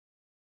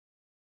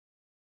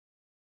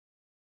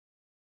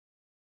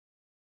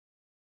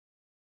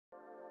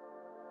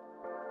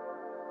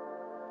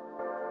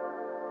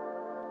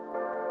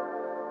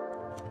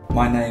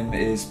My name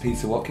is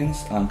Peter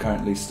Watkins. I'm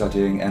currently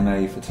studying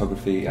MA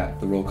Photography at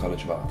the Royal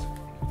College of Art.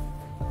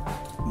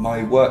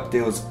 My work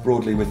deals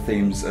broadly with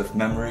themes of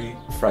memory,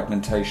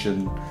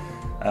 fragmentation,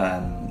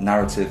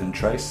 narrative and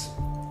trace.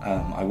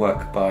 I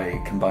work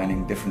by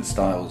combining different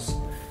styles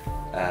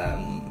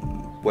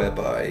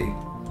whereby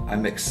I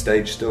mix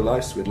stage still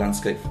lifes with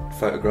landscape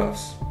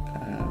photographs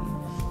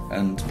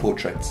and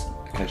portraits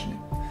occasionally.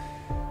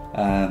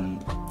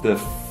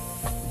 The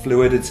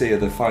fluidity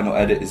of the final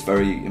edit is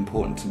very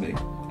important to me,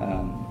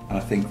 and I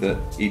think that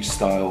each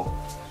style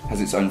has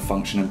its own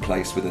function and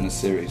place within a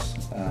series,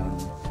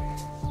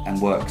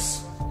 and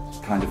works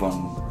kind of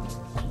on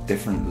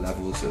different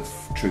levels of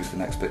truth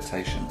and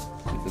expectation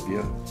with the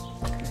viewer.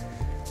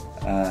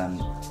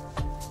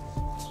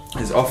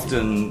 There's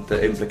often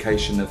the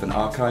implication of an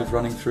archive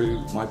running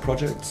through my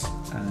projects,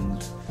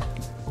 and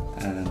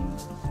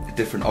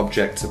different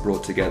objects are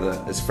brought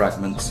together as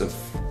fragments of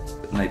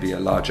maybe a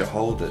larger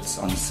whole that's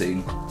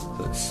unseen,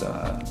 that's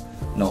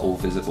not all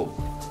visible,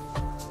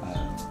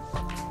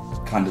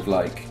 kind of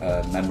like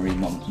memory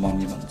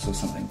monuments or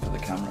something for the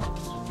camera.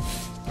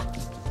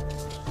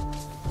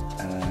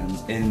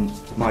 In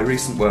my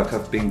recent work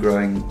I've been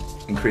growing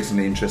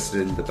increasingly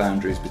interested in the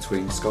boundaries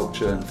between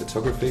sculpture and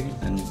photography,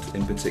 and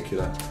in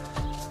particular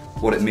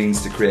what it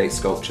means to create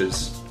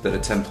sculptures that are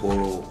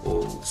temporal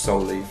or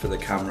solely for the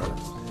camera.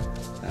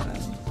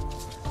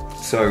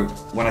 So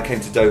when I came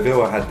to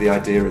Deauville, I had the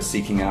idea of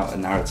seeking out a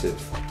narrative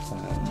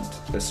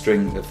and a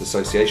string of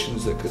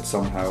associations that could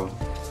somehow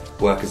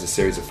work as a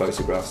series of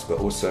photographs but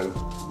also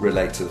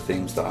relate to the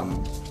themes that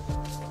I'm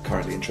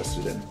currently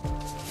interested in.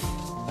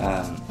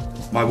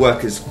 My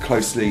work is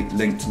closely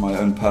linked to my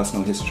own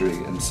personal history,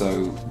 and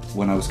so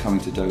when I was coming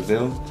to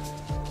Deauville,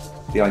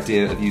 the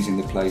idea of using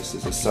the place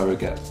as a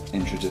surrogate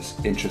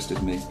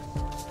interested me.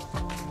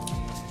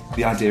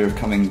 The idea of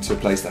coming to a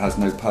place that has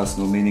no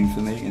personal meaning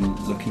for me in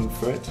looking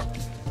for it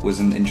was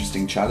an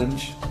interesting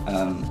challenge,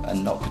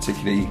 and not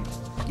particularly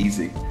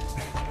easy.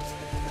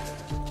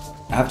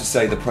 I have to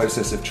say the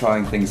process of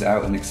trying things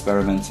out and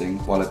experimenting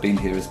while I've been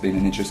here has been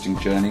an interesting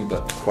journey,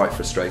 but quite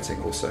frustrating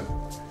also.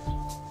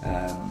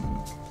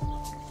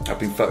 I've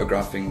been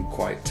photographing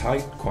quite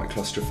tight, quite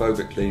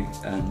claustrophobically,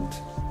 and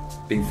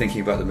been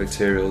thinking about the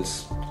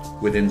materials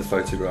within the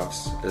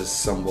photographs as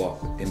somewhat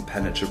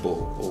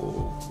impenetrable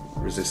or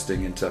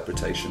resisting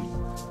interpretation.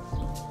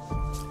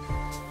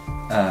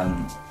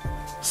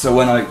 So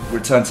when I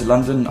return to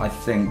London, I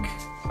think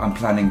I'm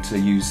planning to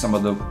use some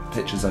of the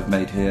pictures I've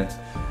made here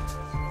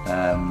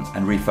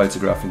and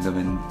re-photographing them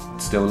in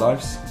still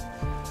lifes,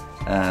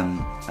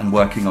 and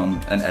working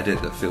on an edit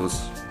that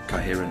feels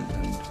coherent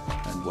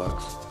and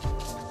works.